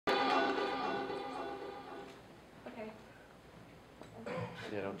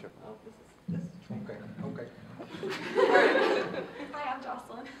Yeah, don't trip. Oh, this is Okay. Hi, I'm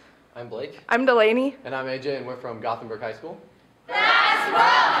Jocelyn. I'm Blake. I'm Delaney. And I'm AJ, and we're from Gothenburg High School. That's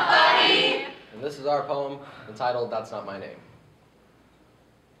rough, buddy! And this is our poem entitled That's Not My Name.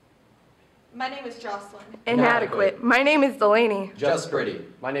 My name is Jocelyn. Inadequate. My name is Delaney. Just pretty.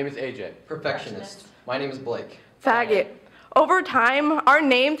 My name is AJ. Perfectionist. My name is Blake. Faggot. Over time, our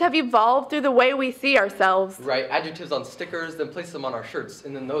names have evolved through the way we see ourselves. Write adjectives on stickers, then place them on our shirts,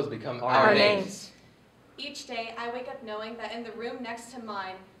 and then those become Our our names. names. Each day, I wake up knowing that in the room next to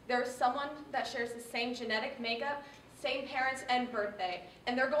mine, there is someone that shares the same genetic makeup, same parents and birthday,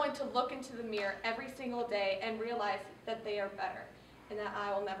 and they're going to look into the mirror every single day and realize that they are better, and that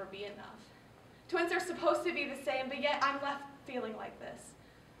I will never be enough. Twins are supposed to be the same, but yet I'm left feeling like this.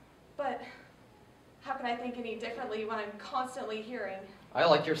 But how can I think any differently when I'm constantly hearing, I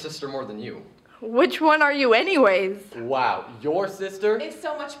like your sister more than you. Which one are you anyways? Wow, your sister? it's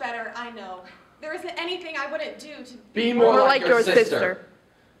so much better, I know. There isn't anything I wouldn't do to Be More more like your sister.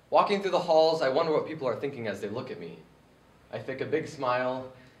 Walking through the halls, I wonder what people are thinking as they look at me. I fake a big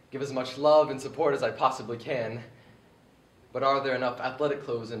smile, give as much love and support as I possibly can. But are there enough athletic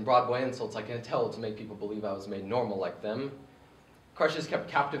clothes and Broadway insults I can tell to make people believe I was made normal like them? Crushes kept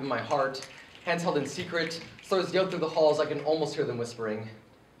captive in my heart, hands held in secret, slurs yelled through the halls, I can almost hear them whispering.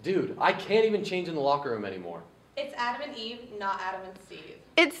 Dude, I can't even change in the locker room anymore. It's Adam and Eve, not Adam and Steve.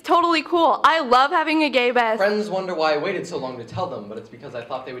 It's totally cool. I love having a gay best. Friends wonder why I waited so long to tell them, but it's because I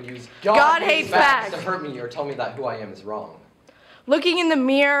thought they would use God hates facts to hurt me or tell me that who I am is wrong. Looking in the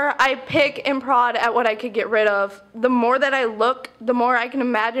mirror, I pick and prod at what I could get rid of. The more that I look, the more I can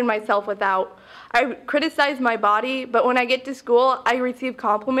imagine myself without. I criticize my body, but when I get to school, I receive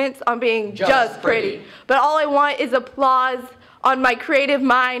compliments on being just pretty. But all I want is applause on my creative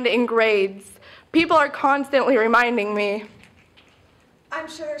mind and grades. People are constantly reminding me. I'm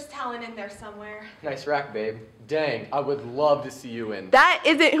sure there's talent in there somewhere. Nice rack, babe. Dang, I would love to see you in. That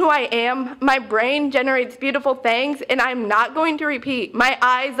isn't who I am. My brain generates beautiful things, and I'm not going to repeat. My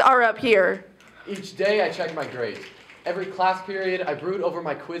eyes are up here. Each day I check my grades. Every class period I brood over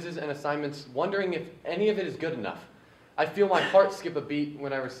my quizzes and assignments, wondering if any of it is good enough. I feel my heart skip a beat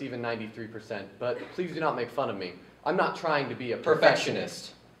when I receive a 93%, but please do not make fun of me. I'm not trying to be a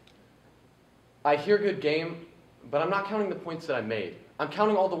perfectionist. I hear good game, but I'm not counting the points that I made. I'm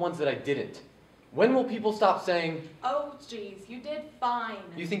counting all the ones that I didn't. When will people stop saying, Oh, geez, you did fine.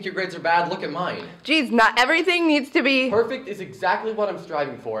 You think your grades are bad? Look at mine. Geez, not everything needs to be. perfect is exactly what I'm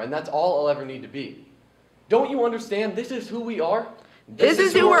striving for, and that's all I'll ever need to be. Don't you understand? This is who we are. This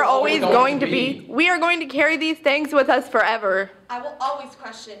is who we're always going to be. We are going to carry these things with us forever. I will always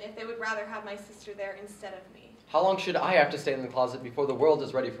question if they would rather have my sister there instead of me. How long should I have to stay in the closet before the world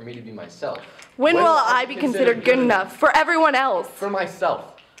is ready for me to be myself? When will I be considered good enough for everyone else? For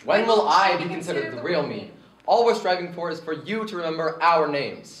myself. When will I be considered the real me? All we're striving for is for you to remember our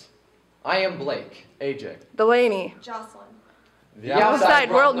names. I am Blake. AJ. Delaney. Jocelyn. The Outside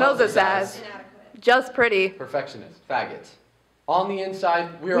world knows us as Inadequate. just pretty. perfectionist. Faggot. On the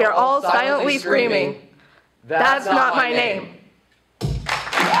inside, We are all silently screaming. That's not my name.